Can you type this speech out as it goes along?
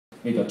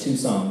we've got two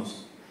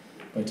songs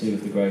by two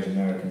of the great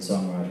American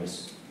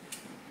songwriters.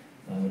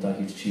 And we'd like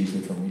you to choose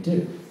which one we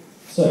do.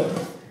 So,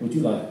 would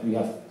you like, we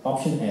have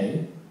option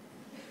A,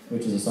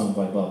 which is a song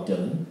by Bob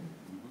Dylan.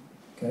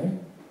 Okay?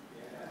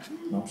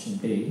 And option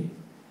B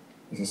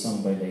is a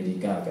song by Lady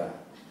Gaga.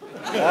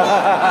 Lady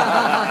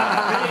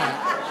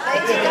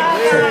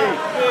Gaga!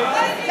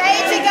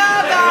 Lady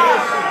Gaga!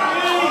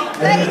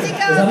 Lady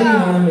Gaga! Is that a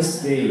unanimous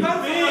B? Lady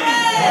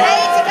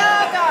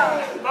Gaga!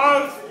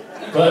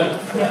 But,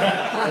 we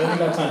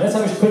got time. Let's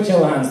have a quick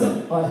show of hands then.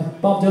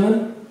 Bob Dylan?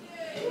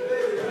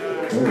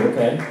 Oh,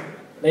 okay.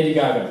 Lady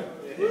Gaga.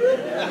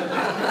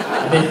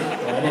 I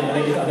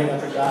think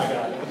that's a Gaga.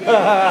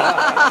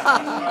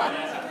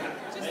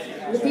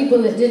 The people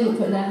that didn't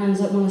put their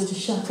hands up want us to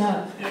shut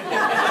up.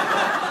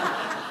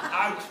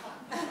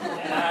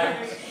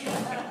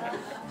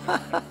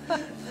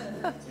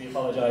 So we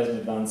apologise in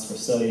advance for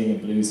sullying a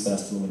blues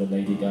festival with a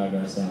Lady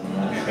Gaga song.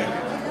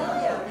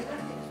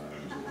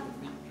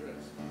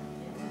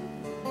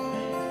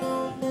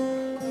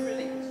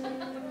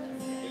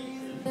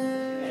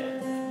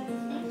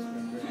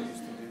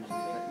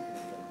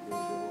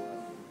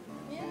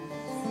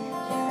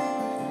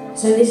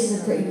 So this is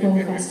a pretty cool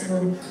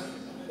festival.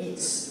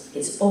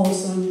 It's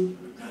awesome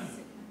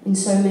in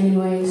so many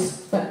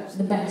ways, but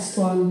the best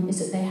one is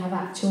that they have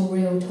actual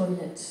real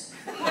toilets.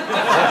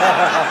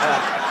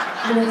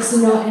 And it's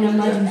not in a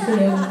muddy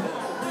field,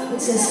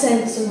 it's a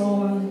sensible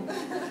one.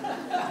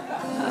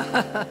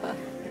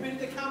 You mean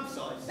the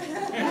campsites?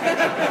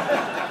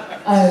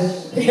 Oh.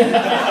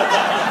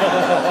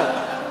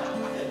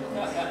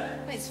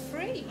 It's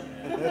free.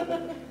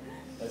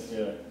 Let's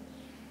do it.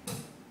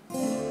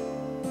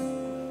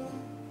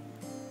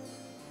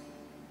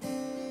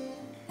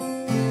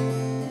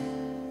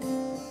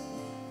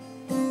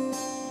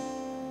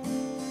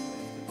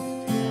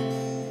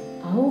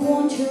 I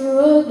want your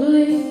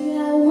ugly, I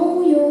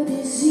want your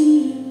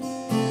disease,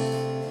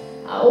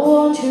 I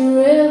want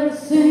your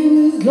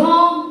everything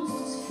gone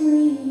that's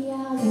free. I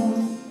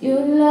want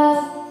your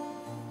love,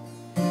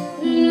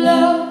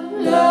 love,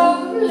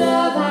 love,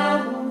 love. I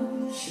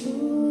want your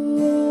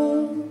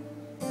love.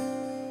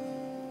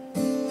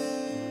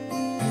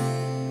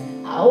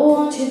 I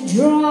want your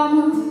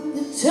drama,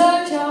 the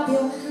touch of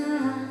your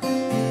hand.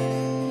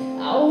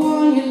 I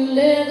want your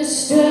leather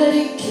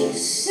studded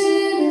kiss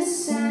in the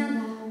sand.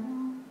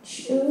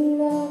 Your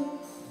love,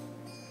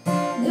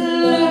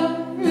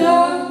 love,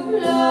 love,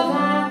 love, I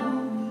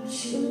want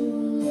your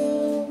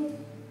love.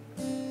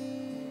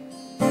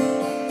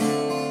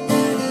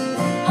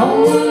 I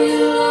want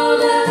your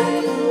love, I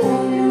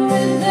want your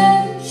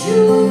revenge,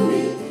 you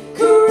make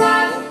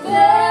cry for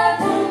bad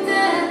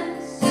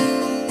romance.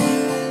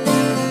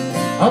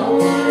 I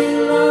want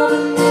your love,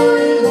 and want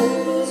your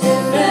love's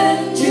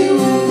revenge, you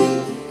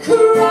make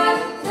cry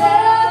for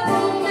bad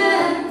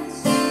romance.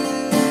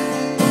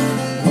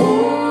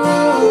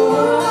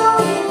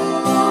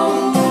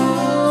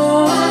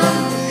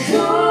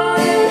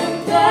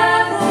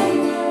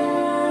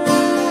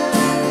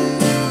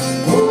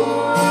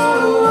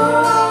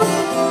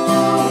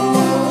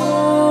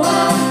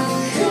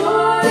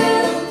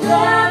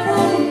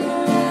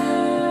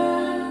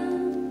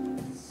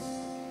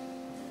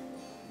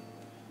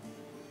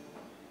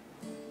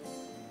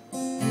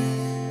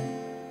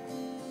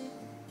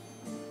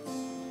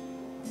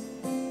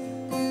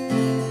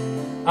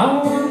 I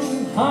want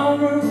your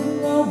horror,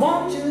 I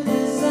want your